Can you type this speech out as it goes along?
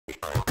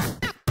Oh,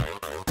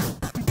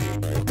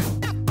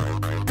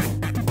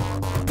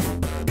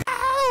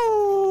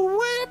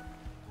 we're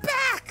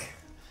back!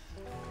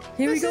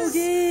 Here we go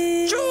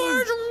again!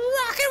 George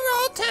Rock and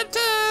Roll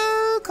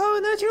TemTem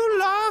coming at you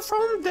live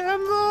from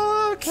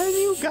Denver. Can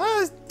you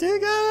guys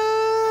dig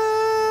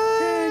it?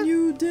 Can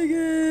you dig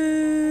it?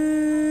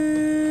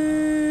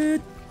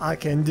 I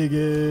can dig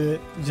it.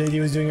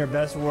 Jeydie was doing her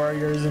best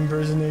Warriors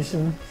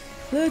impersonation.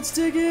 Let's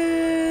dig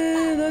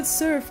it! Let's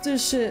surf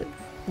this shit.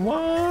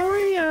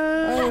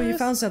 Warriors! Oh, you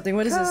found something.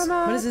 What is this?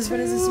 What is this? What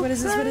is this? What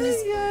is this? What is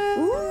this?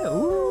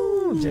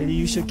 Ooh, Jeydie,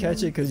 you should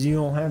catch it because you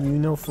don't have,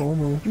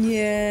 Fomu.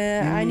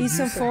 Yeah, I need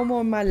some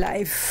FOMO in my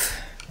life.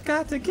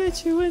 Got to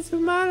get you into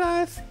my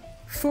life.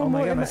 FOMO Oh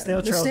my god, my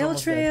snail trail's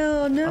almost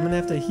dead. no. I'm gonna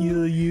have to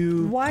heal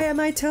you. Why am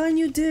I telling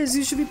you this?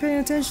 You should be paying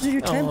attention to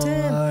your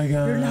TemTem. Oh my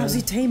god. You're a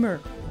lousy tamer.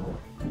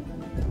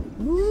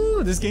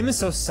 Ooh, this game is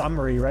so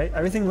summery, right?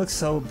 Everything looks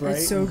so bright.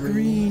 It's so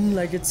green,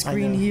 like it's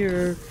green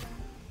here.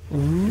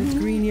 Ooh. It's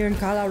green here in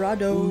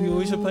Colorado. Ooh,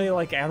 we should play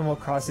like Animal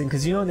Crossing,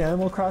 because in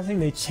Animal Crossing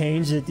they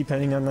change it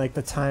depending on like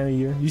the time of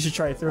year. You should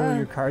try to throw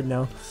your card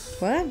now.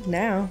 What?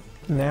 Now?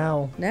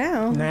 Now.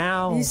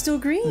 He's still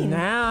green.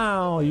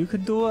 Now. You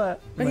could do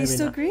it. But he's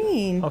still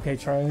green. Okay,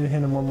 try to hit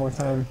him one more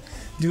time.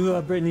 Do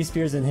Britney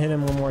Spears and hit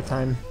him one more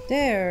time.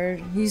 There.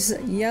 He's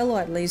yellow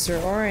at least, or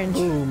orange.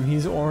 Boom,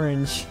 he's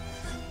orange.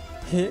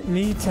 Hit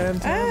me,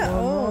 TemTem,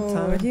 one more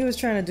time. He was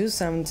trying to do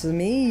something to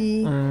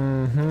me.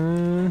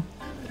 Mm-hmm.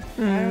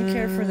 I don't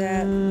care for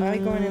that. Why are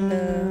you going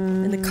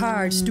in the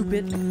card,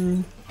 stupid?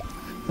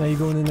 Now you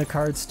going in the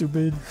card,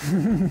 stupid.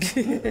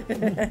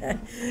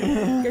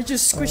 Get your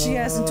squishy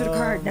ass into the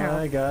card now. Oh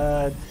my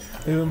god.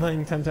 We've been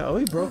playing TemTem. Oh,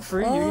 he broke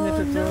free. You're gonna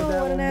have to throw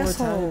that one more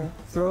time.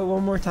 Throw it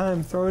one more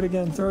time. Throw it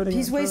again. Throw it again.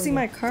 He's wasting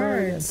my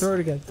cards. Throw it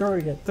again. Throw it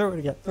again. Throw it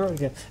again. Throw it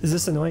again. Is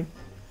this annoying?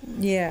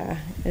 Yeah,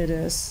 it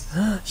is.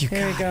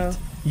 Here we go.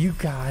 You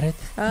got it.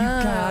 You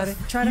got it.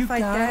 Try to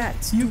fight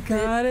that. You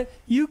got it.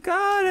 You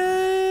got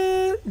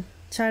it.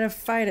 Try to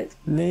fight it.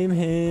 Name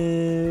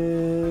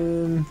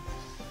him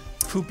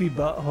Poopy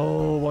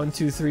Butthole 1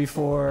 2 3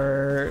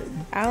 4.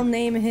 I'll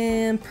name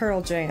him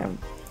Pearl Jam.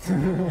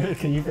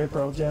 Can you fit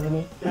Pearl Jam in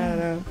it? I don't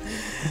know.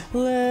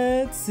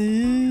 Let's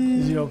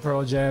see. You know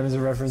Pearl Jam is a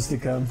reference to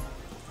cum.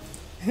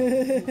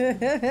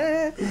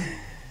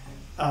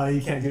 Oh,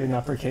 you can't do an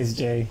uppercase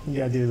J. You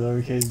gotta do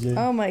lowercase J.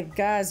 Oh my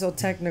god, so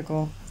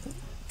technical.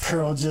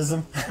 Pearl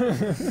Jism.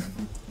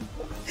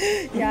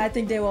 Yeah, I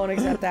think they won't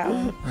accept that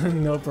one.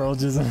 No Pearl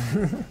Jism.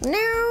 No.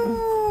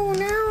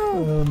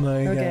 Oh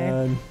my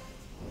god.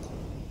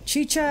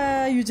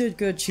 Chicha, you did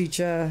good,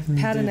 Chicha.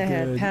 Pat in the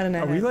head, pat in the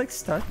head. Are we like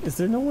stuck? Is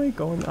there no way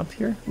going up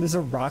here? There's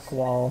a rock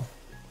wall.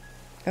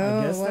 Oh,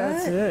 I guess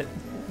that's it.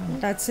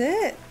 That's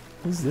it?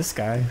 Who's this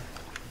guy?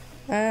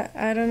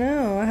 I don't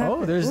know.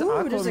 Oh, there's there's a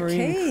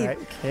Aguamarine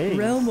Caves.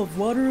 Realm of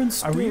water and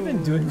stone. Are we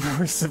even doing what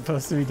we're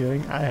supposed to be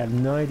doing? I have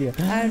no idea.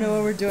 I don't know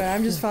what we're doing.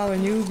 I'm just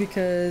following you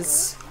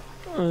because...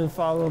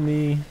 Follow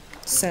me.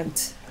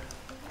 Scent.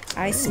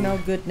 I smell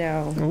good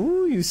now.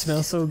 Ooh, you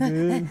smell so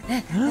good.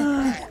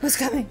 Who's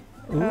coming?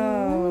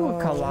 Ooh,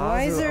 Kalazu.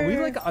 Why is there Are we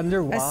like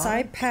underwater? a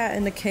side pat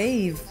in the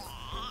cave?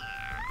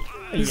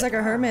 He's like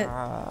a hermit.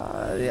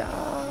 Yeah.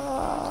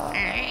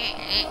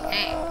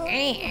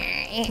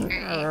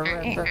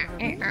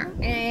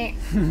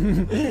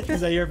 Is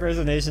that your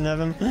impersonation of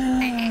him?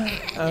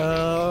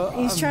 Oh,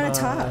 he's trying to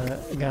talk.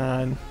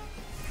 God.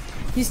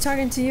 He's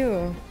talking to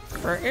you.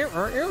 He's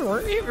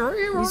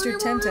your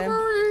TemTem.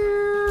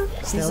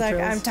 He's like,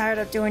 I'm tired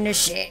of doing this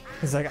shit.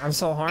 He's like, I'm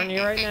so horny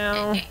right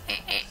now.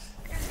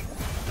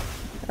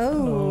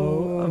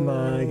 Oh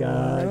my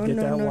god. Get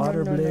that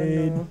water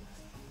blade.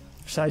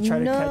 Should I try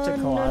to catch a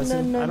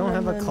Kalazu? I don't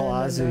have a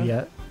Kalazu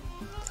yet.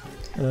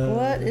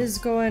 What is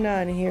going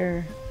on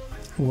here?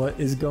 What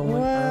is going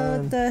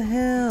on? What the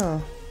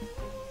hell?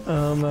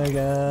 Oh my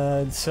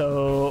god.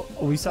 So,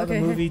 we saw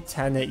the movie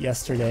Tenet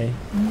yesterday.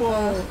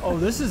 Whoa. Oh,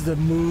 this is the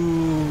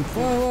move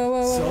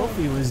Whoa.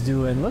 Sophie was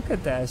doing. Look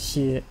at that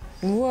shit.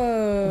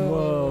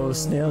 Whoa.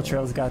 Snail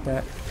Trail's got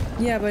that.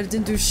 Yeah, but it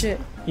didn't do shit.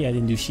 Yeah, I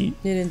didn't do shit.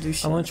 You didn't do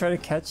shit. I'm gonna try to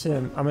catch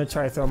him. I'm gonna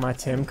try to throw my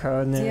Tim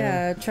code in there.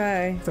 Yeah,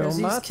 try. Throw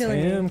my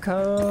Tim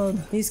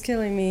code. He's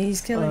killing me.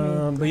 He's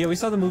killing me. But yeah, we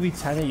saw the movie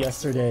Tenet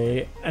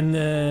yesterday, and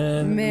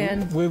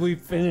then when we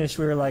finished,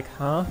 we were like,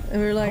 huh? And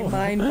we were like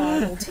mind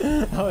boggled.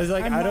 I was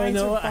like, I don't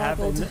know what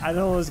happened. I don't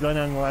know what was going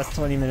on in the last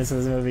 20 minutes of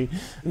this movie.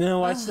 And then I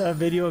watched a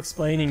video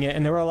explaining it,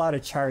 and there were a lot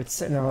of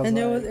charts, and I was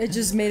like, it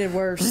just made it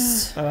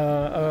worse.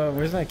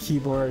 Where's my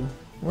keyboard?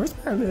 Where's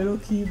my little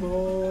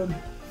keyboard?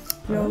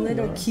 Your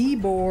little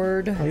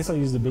keyboard. I guess I'll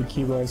use the big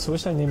keyboard. So what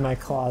should I name my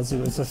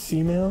Kalazu? It's a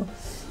female.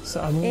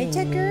 So I'm gonna It's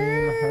a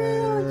girl.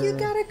 her... You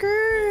got a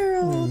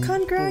girl.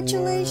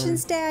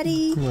 Congratulations,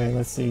 Daddy. Wait,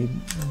 let's see.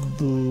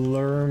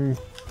 Blurmpia.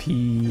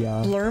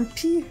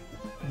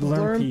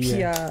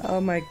 Blurmpia. Oh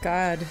my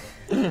god.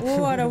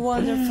 What a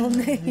wonderful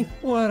name.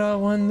 What a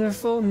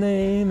wonderful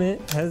name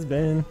it has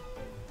been.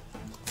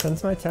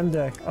 Since my Tem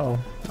deck. Oh,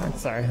 I'm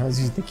sorry. I was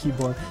using the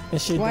keyboard.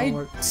 This shit Why don't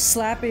work.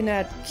 slapping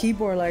that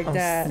keyboard like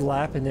that? I'm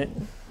slapping it.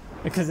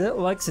 Because it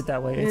likes it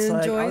that way. It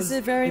enjoys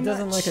it very much. It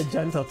doesn't like a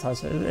gentle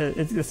touch.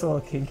 It's a little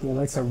kinky. It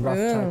likes a rough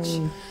touch.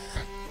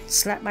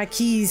 Slap my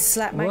keys.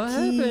 Slap my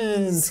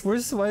keys. What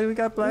happened? Why we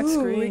got black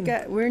screen?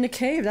 We're in a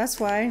cave. That's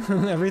why.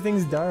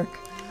 Everything's dark.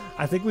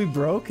 I think we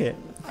broke it.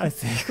 I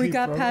think we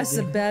got past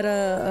the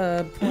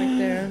beta point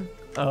there.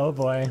 Oh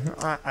boy,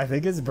 I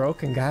think it's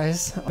broken,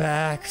 guys.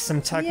 Back, some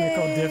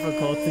technical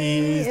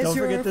difficulties. Don't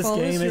forget this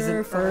game is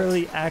an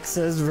early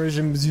access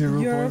version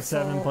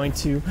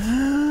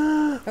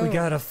 0.7.2. We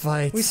gotta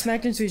fight. We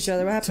smacked into each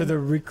other. What happened? To the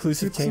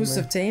reclusive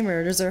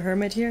tamer. There's a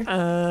hermit here.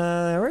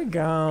 There we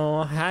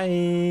go.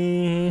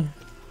 Hi.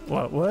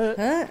 What?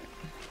 Huh?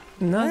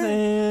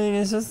 Nothing.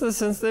 It's just that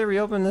since they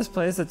reopened this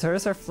place, the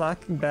tourists are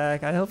flocking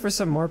back. I hope for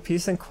some more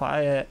peace and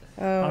quiet.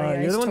 Oh,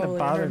 you're the one that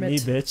bothered me,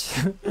 bitch.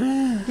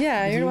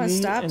 Yeah, you're the one that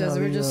stopped us.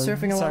 We were just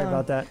surfing along. Sorry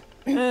about that.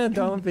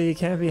 Don't be.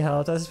 Can't be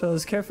helped, I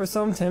suppose. Care for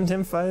some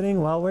TemTem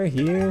fighting while we're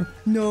here?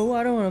 No,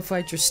 I don't want to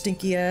fight your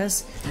stinky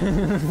ass.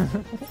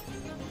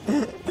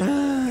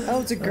 Oh,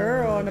 it's a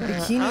girl in a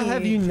bikini. I'll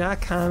have you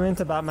not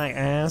comment about my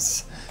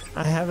ass.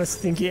 I have a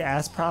stinky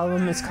ass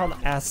problem. It's called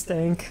ass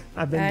stank.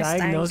 I've been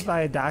diagnosed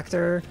by a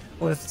doctor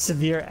with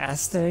severe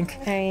ass stank.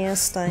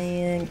 Ass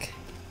stank.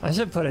 I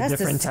should put a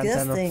different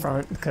TemTem up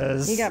front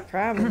because you got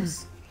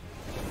problems.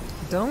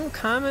 Don't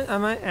comment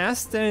on my ass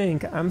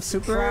stank. I'm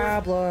super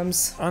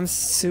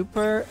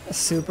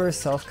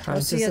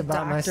self-conscious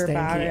about my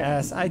stanky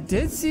ass. I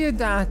did see a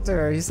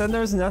doctor. He said there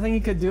was nothing he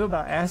could do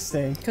about ass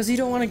stank. Because you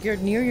don't want to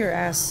get near your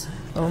ass.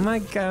 Oh my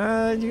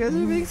god, you guys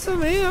are being so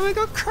mean. I'm gonna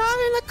go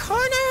cry in the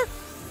corner.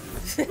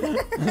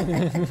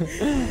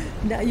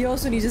 Now you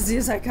also need to see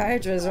a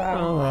psychiatrist.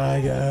 Wow. Oh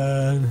my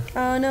god.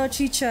 Oh no,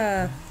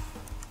 Chicha.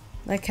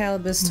 That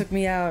Calabus took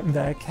me out.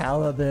 That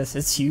Calabus,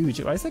 it's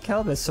huge. Why is that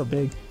Calabus so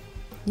big?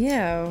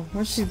 Yeah,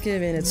 what's she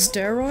giving it?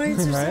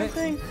 Steroids or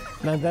something?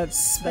 Now that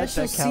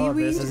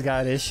Calabus has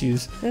got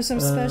issues. There's some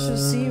special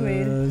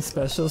seaweed.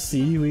 Special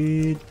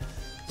seaweed.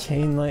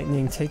 Chain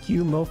lightning, take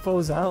you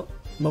mofos out.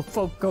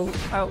 Mofo, go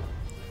out.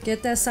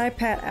 Get that side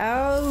pat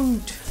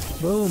out.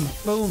 Boom,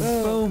 boom,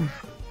 boom.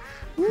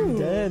 You're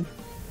dead.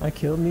 I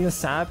killed me a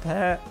side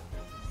pat.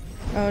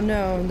 Oh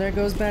no, there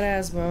goes Bad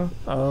Asmo.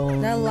 Oh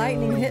that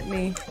lightning hit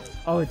me.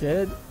 Oh, it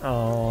did?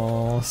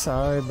 Oh,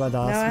 sorry, Bad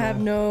Asmo. Now I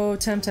have no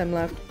TemTem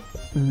left.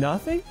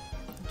 Nothing?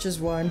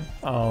 Just one.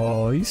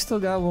 Oh, you still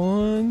got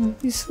one?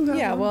 You still got one?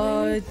 Yeah,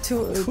 well,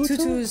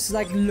 Tutu is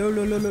like low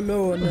on the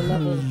level.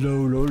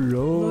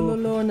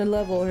 Low on the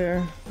level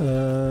here.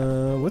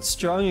 What's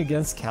strong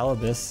against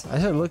Calabus? I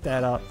should look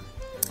that up.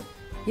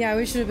 Yeah,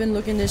 we should have been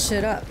looking this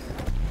shit up.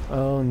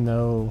 Oh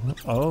no.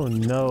 Oh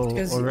no.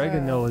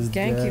 Oregano is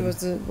Genki dead.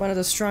 was one of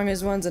the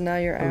strongest ones and now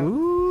you're out.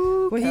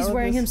 Ooh, well, he's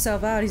wearing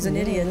himself out. He's an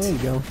idiot. There you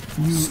go.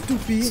 You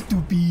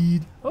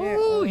stupid.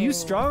 Oh, you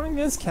strong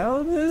against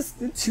Calabus?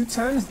 2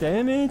 times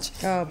damage?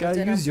 Oh, but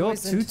gotta use your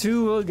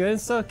Tutu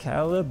against a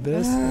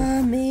Calabus.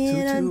 Oh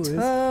man, I'm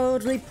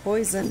totally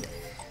poisoned.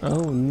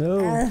 Oh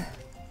no.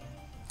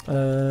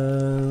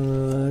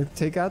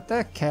 Take out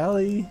that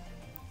Callie.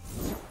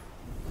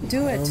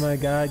 Do it. Oh my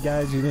god,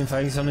 guys, we've been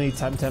fighting so many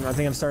TemTem. I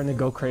think I'm starting to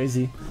go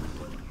crazy.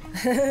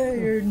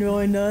 You're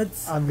going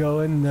nuts. I'm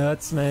going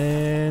nuts,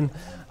 man.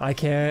 I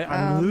can't.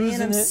 I'm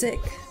losing man, it.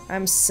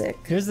 I'm sick.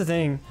 Here's the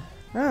thing.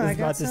 I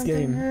got this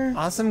game. Here.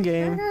 Awesome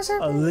game.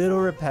 A little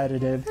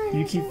repetitive.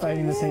 You keep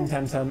fighting the same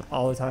TemTem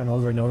all the time,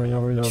 over and over and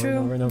over and over and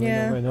over and over and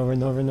over and over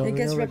and over and over. It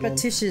gets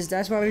repetitious.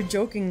 That's why we're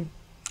joking.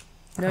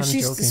 No,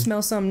 she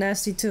smells something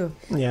nasty too.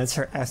 Yeah, it's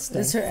her ass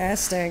stank. It's her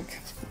ass stank.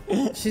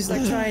 She's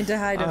like trying to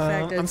hide the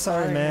fact that I'm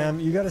sorry, ma'am.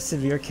 You got a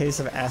severe case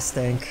of ass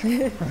stank.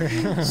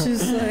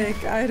 She's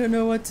like, I don't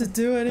know what to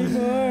do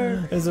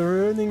anymore. It's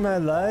ruining my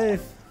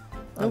life.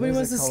 Nobody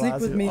wants to sleep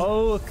with me.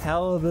 Oh,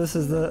 Calabus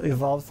is the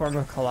evolved form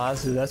of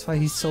Kalazu. That's why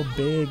he's so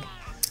big.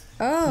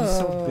 Oh. He's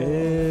so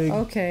big.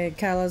 Okay,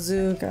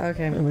 Kalazu.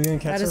 Okay. Are we gonna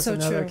catch us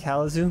another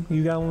Kalazu?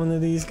 You got one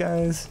of these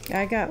guys?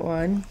 I got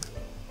one.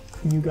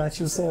 You got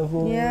yourself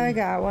one? Yeah, I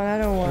got one. I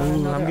don't want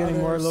another. I'm getting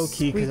more low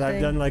key because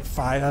I've done like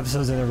 5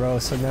 episodes in a row,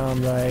 so now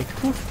I'm like,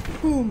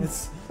 boom.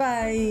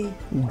 Bye.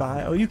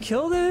 Bye. Oh, you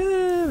killed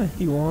him.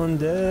 He won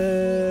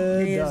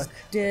dead. He is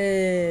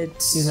dead.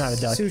 He's not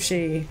a duck.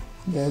 Sushi.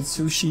 Dead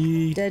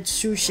sushi. Dead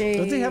sushi.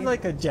 Don't they have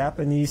like a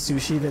Japanese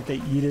sushi that they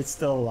eat it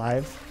still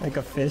alive? Like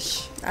a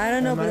fish? I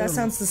don't know, but that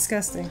sounds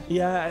disgusting.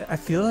 Yeah, I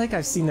feel like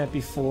I've seen that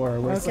before.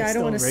 Okay, I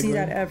don't want to see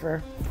that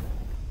ever.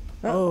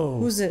 Oh.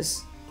 Who's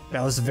this?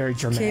 That was very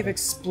dramatic. Cave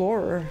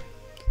Explorer.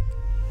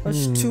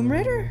 Oh, Tomb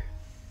Raider?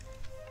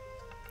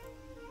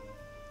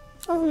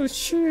 Oh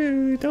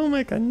shoot, don't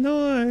make a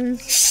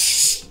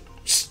noise.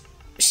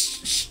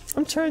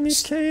 I'm trying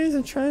these caves,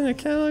 I'm trying to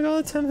catalog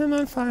all the TemTem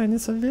I'm finding.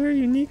 It's a very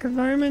unique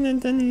environment in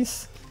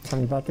Denise. Tell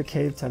me about the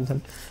cave TemTem.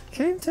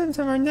 Cave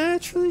TemTem are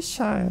naturally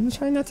shy. I'm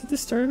trying not to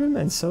disturb them,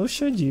 and so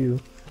should you.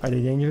 Are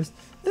they dangerous?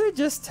 They're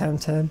just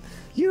TemTem.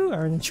 You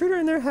are an intruder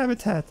in their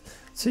habitat.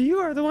 So you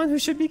are the one who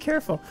should be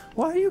careful.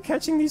 Why are you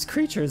catching these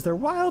creatures? They're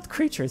wild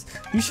creatures.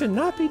 You should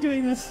not be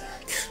doing this.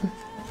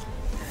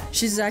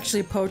 She's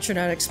actually a poacher,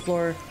 not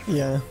explorer.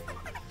 Yeah.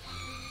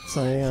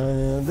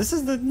 So this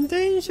is the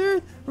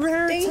danger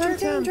rare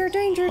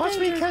Danger. Watch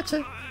me catch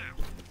it.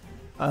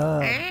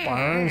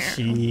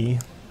 Banshee.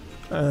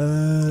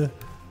 Alright,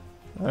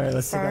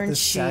 let's take out this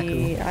Saku.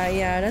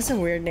 Yeah, that's a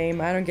weird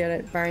name. I don't get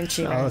it.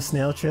 Banshee. Oh,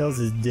 Snail Trails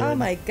is dead. Oh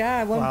my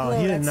god, one blow,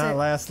 he did that's not it.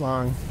 last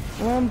long.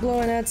 One blow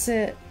and that's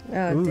it.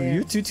 Oh, Ooh, damn.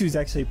 your Tutu's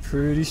actually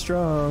pretty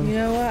strong. You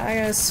know what? I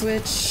gotta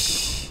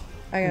switch.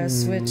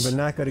 But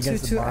not good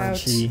against the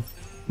Banshee.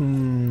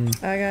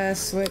 I gotta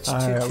switch.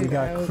 Alright, we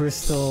got out.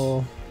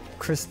 Crystal.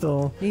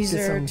 These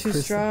are too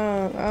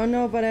strong. Oh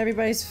no, but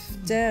everybody's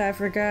dead. I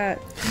forgot.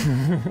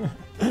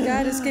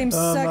 God, this game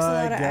sucks a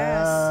lot of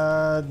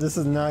ass. This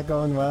is not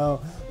going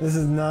well. This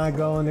is not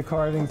going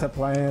according to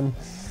plan.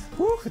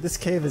 Whew, this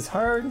cave is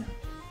hard.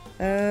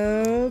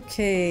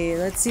 Okay,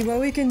 let's see what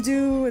we can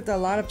do with a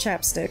lot of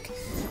chapstick.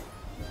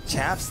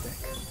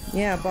 Chapstick?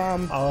 Yeah,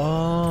 bomb.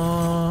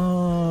 Oh,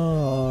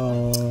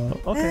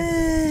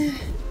 okay.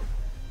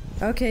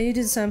 Okay, you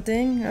did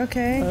something.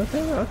 Okay.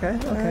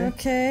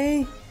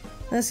 Okay.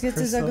 Let's get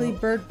this ugly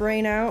bird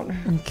brain out.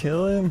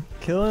 Kill him.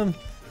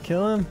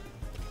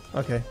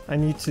 Okay, I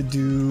need to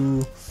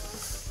do...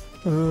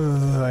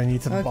 I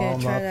need to bomb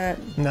try up. that.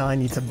 No, I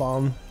need to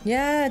bomb.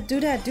 Yeah, do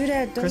that.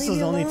 Don't Crystal's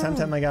the only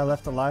TemTem I got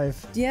left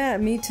alive. Yeah,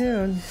 me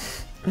too.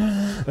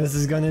 This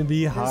is gonna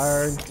be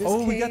hard.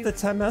 This we got the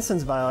Tem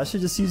Essence vial. I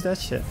should just use that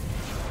shit.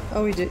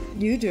 Oh, we did.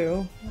 You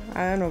do.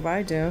 I don't know if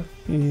I do.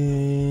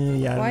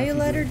 Yeah. Why you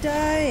let her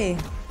die?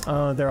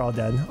 Oh, they're all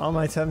dead. All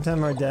my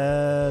TemTem are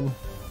dead.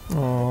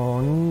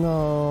 Oh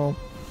no.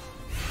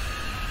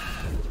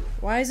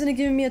 Why isn't it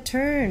giving me a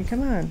turn?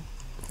 Come on.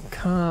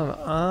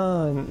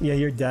 Yeah,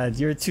 you're dead.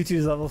 Your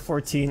Tutu's level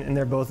 14 and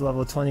they're both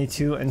level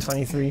 22 and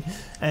 23.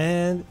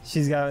 And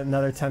she's got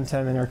another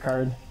TemTem in her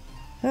card.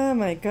 Oh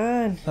my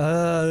god.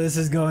 This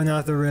is going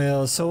off the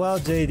rails. So while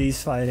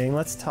Jeydie's fighting,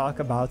 let's talk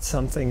about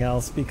something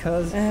else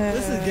because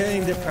this is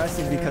getting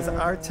depressing because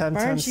our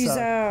TemTem She's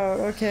out.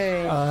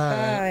 Okay.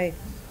 Bye.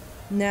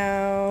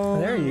 Now.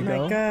 There you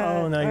go. God.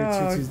 Oh, now your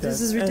Tutu's dead.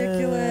 This is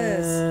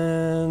ridiculous.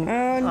 And...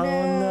 Oh no.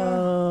 Oh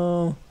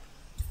no.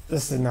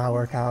 This did not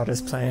work out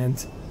as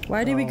planned.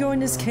 Why did we go in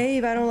this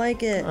cave? I don't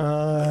like it.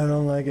 I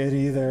don't like it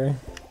either.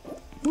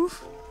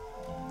 Oof.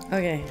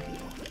 Okay.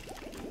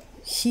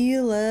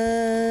 Heal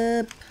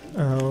up.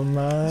 Oh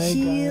my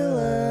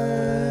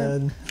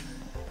god.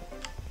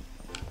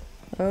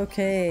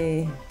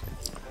 Okay.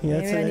 Yeah,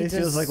 today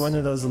feels like one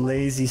of those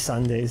lazy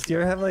Sundays. Do you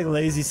ever have like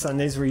lazy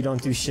Sundays where you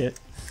don't do shit?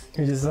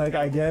 You're just like,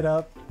 I get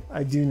up,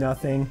 I do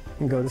nothing,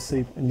 and go to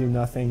sleep and do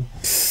nothing.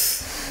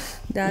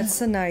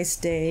 That's a nice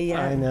day,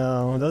 yeah. I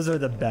know. Those are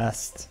the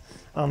best.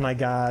 Oh my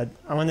god.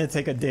 I want to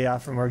take a day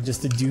off from work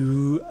just to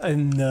do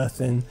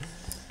nothing.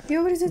 You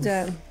already did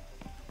that.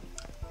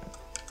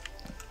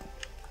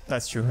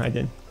 That's true, I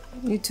did.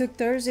 You took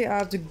Thursday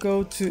off to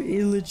go to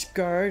Illich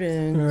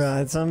Gardens.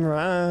 Right, I'm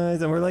right.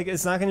 And we're like,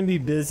 it's not going to be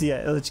busy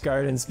at Illich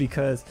Gardens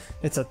because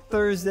it's a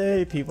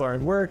Thursday, people are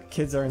in work,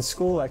 kids are in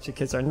school, actually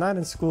kids are not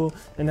in school,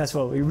 and that's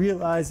what we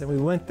realized, and we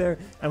went there,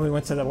 and we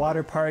went to the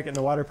water park, and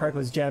the water park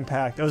was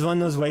jam-packed. It was one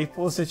of those wave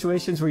pool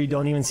situations where you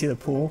don't even see the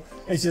pool.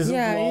 It's just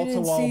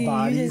wall-to-wall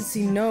bodies. You didn't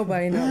see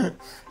nobody, no.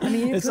 I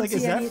mean, you couldn't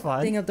see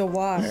anything of the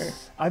water.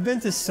 I've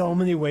been to so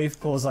many wave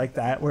pools like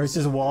that where it's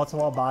just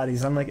wall-to-wall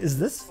bodies. I'm like, is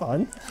this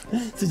fun?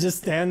 To just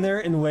stand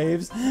there in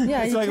waves?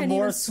 Yeah, it's you like can't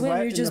more even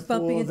swim. You're just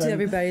bumping into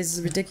everybody. This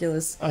is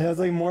ridiculous. I know, it's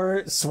like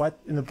more sweat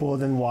in the pool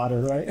than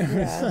water, right? Yeah.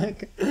 It's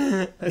like,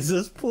 is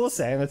this pool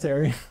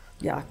sanitary?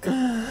 Yuck.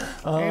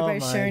 Oh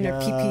Everybody's sharing their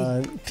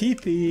pee-pee.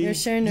 Pee-pee. You're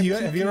sharing their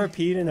pee-pee. Have you ever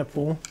peed in a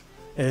pool?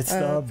 It's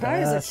the best.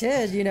 Probably as a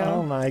kid, you know.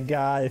 Oh my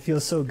god, it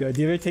feels so good.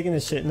 Do you ever taken a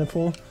shit in the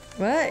pool?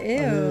 What? Ew,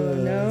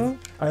 no.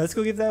 Alright, let's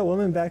go give that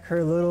woman back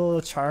her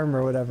little charm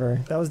or whatever.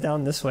 That was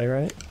down this way,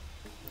 right?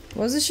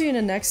 Wasn't she in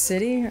the next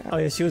city? Oh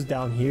yeah, she was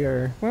down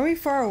here. Were we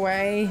far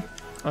away?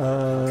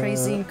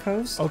 Crazy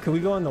coast? Oh, can we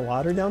go on the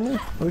water down there?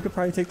 We could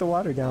probably take the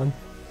water down.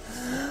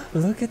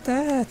 Look at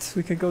that.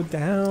 We could go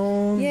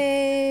down.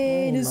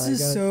 Yay, oh, this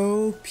is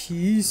so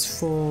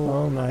peaceful.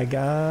 Oh my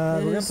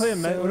god. We're gonna play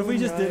what if we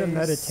just did a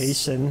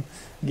meditation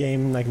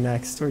game like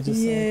next? We're just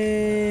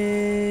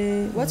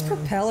yay. Like, what's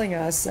propelling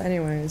us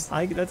anyways?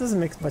 That doesn't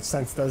make much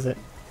sense, does it?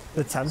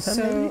 The TemTem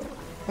maybe?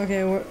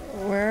 Okay,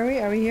 where are we?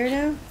 Are we here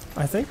now?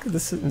 I think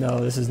this is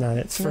this is not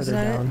it. It's further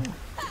down.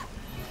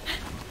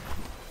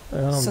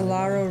 Oh,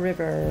 Solaro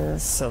River.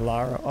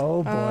 Solaro.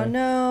 Oh boy. Oh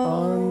no.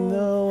 Oh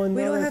no.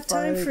 We don't have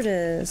time for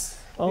this.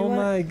 Oh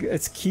my.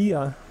 It's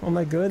Kia. Oh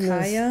my goodness.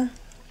 Kaya?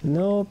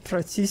 No,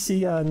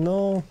 Patricia.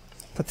 No,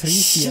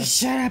 Patricia.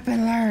 Shut up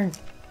and learn.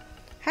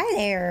 Hi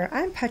there.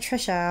 I'm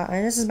Patricia,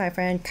 and this is my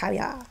friend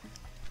Kaya.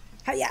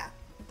 Hiya.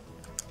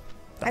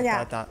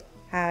 Hiya.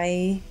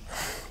 Hi.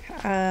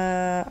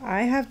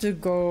 I have to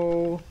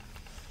go.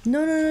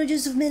 No,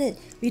 just a minute.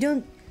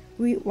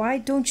 Why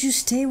don't you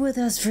stay with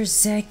us for a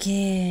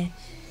second?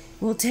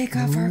 We'll take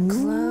off our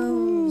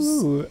clothes.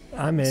 holes.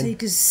 I'm in. So you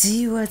can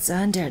see what's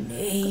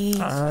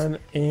underneath. I'm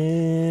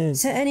in.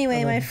 So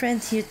anyway, my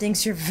friend here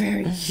thinks you're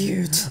very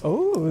cute.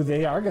 Oh,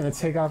 they are gonna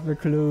take off their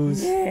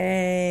clothes.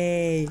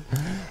 Yay!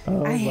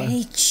 Oh, I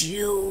hate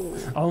you.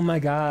 Oh my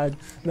god.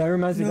 That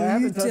reminds me, No, that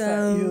happened to us you at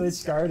don't.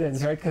 Elitch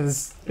Gardens, right?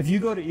 Because if you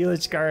go to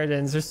Elitch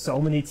Gardens, there's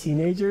so many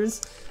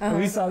teenagers. And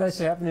we saw that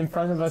shit happen in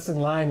front of us in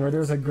line where there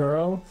was a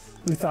girl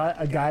who thought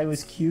a guy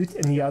was cute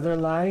in the other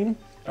line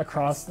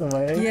across the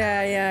way.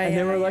 And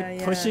they were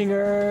like pushing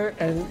her,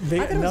 and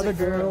another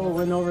girl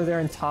went over there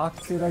and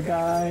talked to the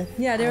guy.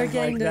 Yeah, they were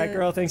getting like, that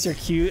girl thinks you're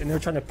cute, and they were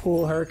trying to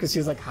pull her because she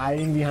was like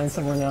hiding behind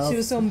someone else. She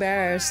was so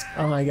embarrassed.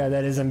 Oh my god,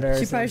 that is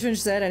embarrassing. She probably shouldn't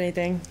have said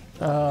anything.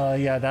 Oh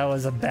yeah, that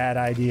was a bad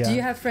idea. Do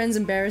you have friends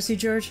embarrass you,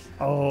 George?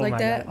 Oh like my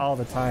that? god, all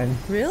the time.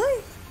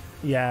 Really?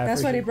 Yeah.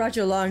 That's why they brought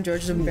you along,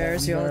 George, to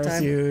embarrass you all the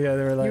time. Yeah,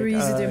 they were like, you were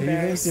easy to he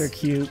embarrass. thinks you're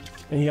cute,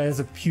 and he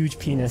has a huge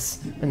penis,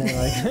 and they're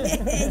like,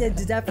 They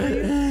did that for you?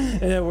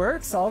 and it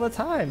works all the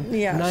time.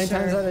 Yeah, 9 sure.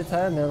 times out of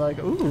 10, they're like,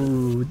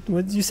 ooh,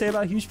 what did you say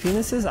about huge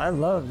penises? I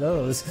love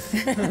those.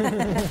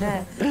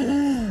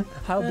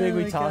 How big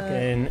we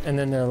talking? And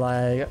then they're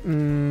like,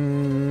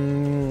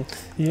 you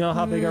know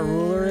how big a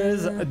ruler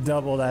is?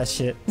 Double that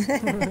shit.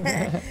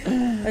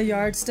 A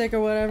yardstick or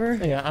whatever?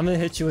 Yeah, I'm gonna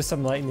hit you with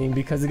some lightning,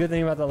 because the good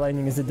thing about the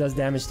lightning is it does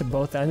damage to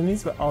both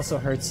enemies, but also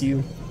hurts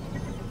you.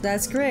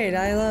 That's great.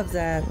 I love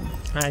that.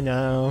 I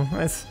know.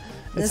 It's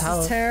This how,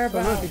 is terrible.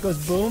 But look, it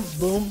goes boom,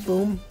 boom,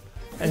 boom.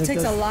 And It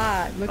takes goes, a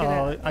lot. Look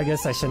at it. I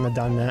guess I shouldn't have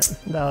done that.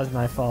 That was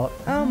my fault.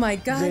 Oh my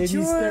god, Jeydie's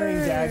George. staring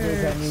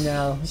daggers at me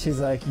now. She's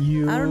like,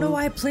 you. I don't know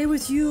why I play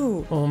with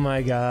you. Oh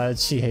my god,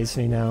 she hates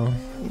me now.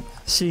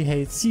 She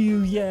hates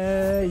you,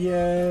 yeah.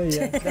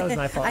 That was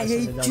my fault. I shouldn't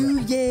hate have done you,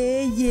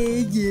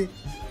 yeah. that.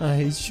 I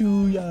hate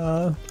you,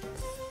 yeah.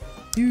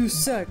 You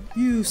suck,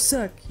 you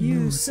suck,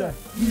 you suck,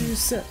 you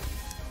suck.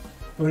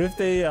 What if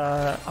they,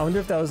 I wonder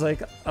if that was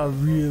like a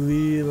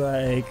really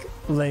like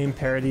lame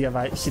parody of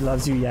She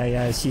Loves You,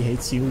 yeah, she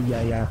hates you,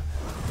 yeah.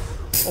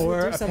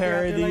 Or a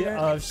parody like that?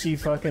 of She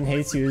Fucking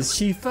Hates You is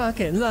She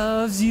Fucking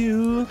Loves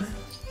You.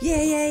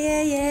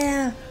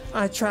 Yeah.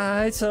 I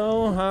tried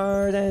so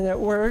hard and it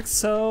worked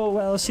so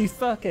well. She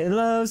fucking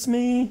loves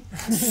me.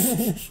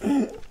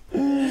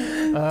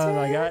 Oh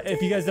my god.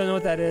 If you guys don't know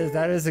what that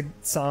is a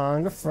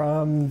song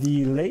from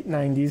the late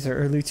 90s or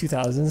early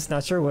 2000s,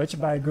 not sure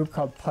which, by a group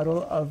called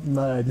Puddle of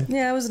Mud.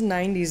 Yeah, it was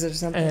 90s or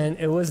something. And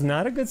it was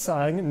not a good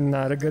song,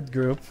 not a good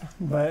group,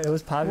 but it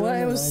was popular. Well,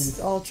 in it the was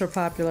 90s. ultra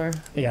popular.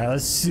 Yeah, it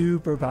was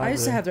super popular. I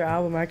used to have their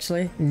album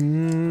actually. I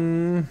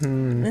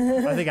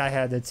think I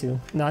had it too.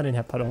 No, I didn't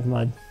have Puddle of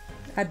Mud.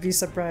 I'd be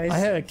surprised. I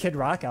had a Kid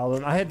Rock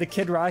album. I had the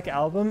Kid Rock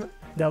album,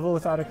 Devil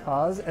Without a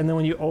Cause, and then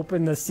when you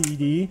open the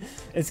CD,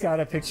 it's got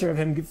a picture of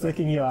him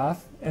flicking you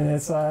off, and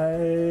it's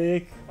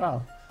like,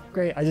 wow,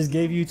 great, I just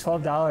gave you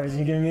 $12 and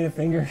you're giving me the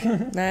finger.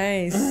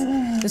 Nice.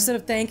 Instead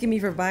of thanking me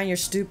for buying your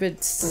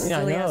stupid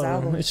silly ass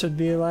album. It should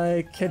be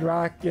like Kid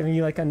Rock giving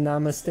you like a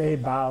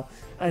namaste bow.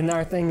 And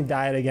our thing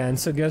died again,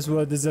 so guess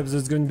what? This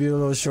episode's going to be a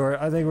little short.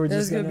 I think we're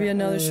just gonna be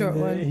another short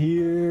one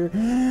here.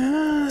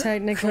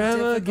 Technical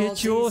Crema,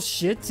 get your difficulties.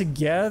 shit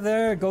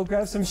together. Go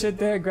grab some shit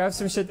there, grab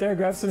some shit there,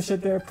 grab some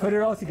shit there. Put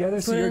it all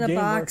together so Put it your in a game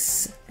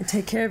box and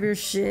take care of your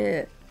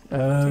shit.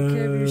 works. Take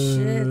care of your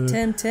shit.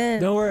 10-10.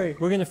 Don't worry,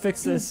 we're gonna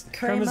fix this.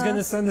 Crema. Crema's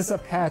gonna send us a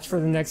patch for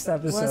the next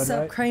episode, What's up,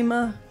 right?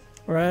 Crema?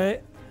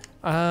 Right?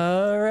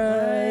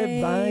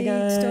 Alright, bye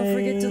guys. Don't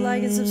forget to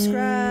like and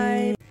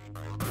subscribe.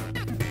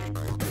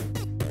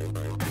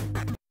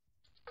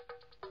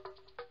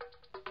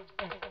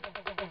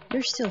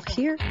 You're still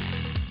here?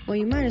 Well,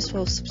 you might as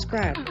well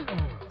subscribe.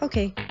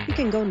 Okay, you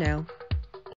can go now.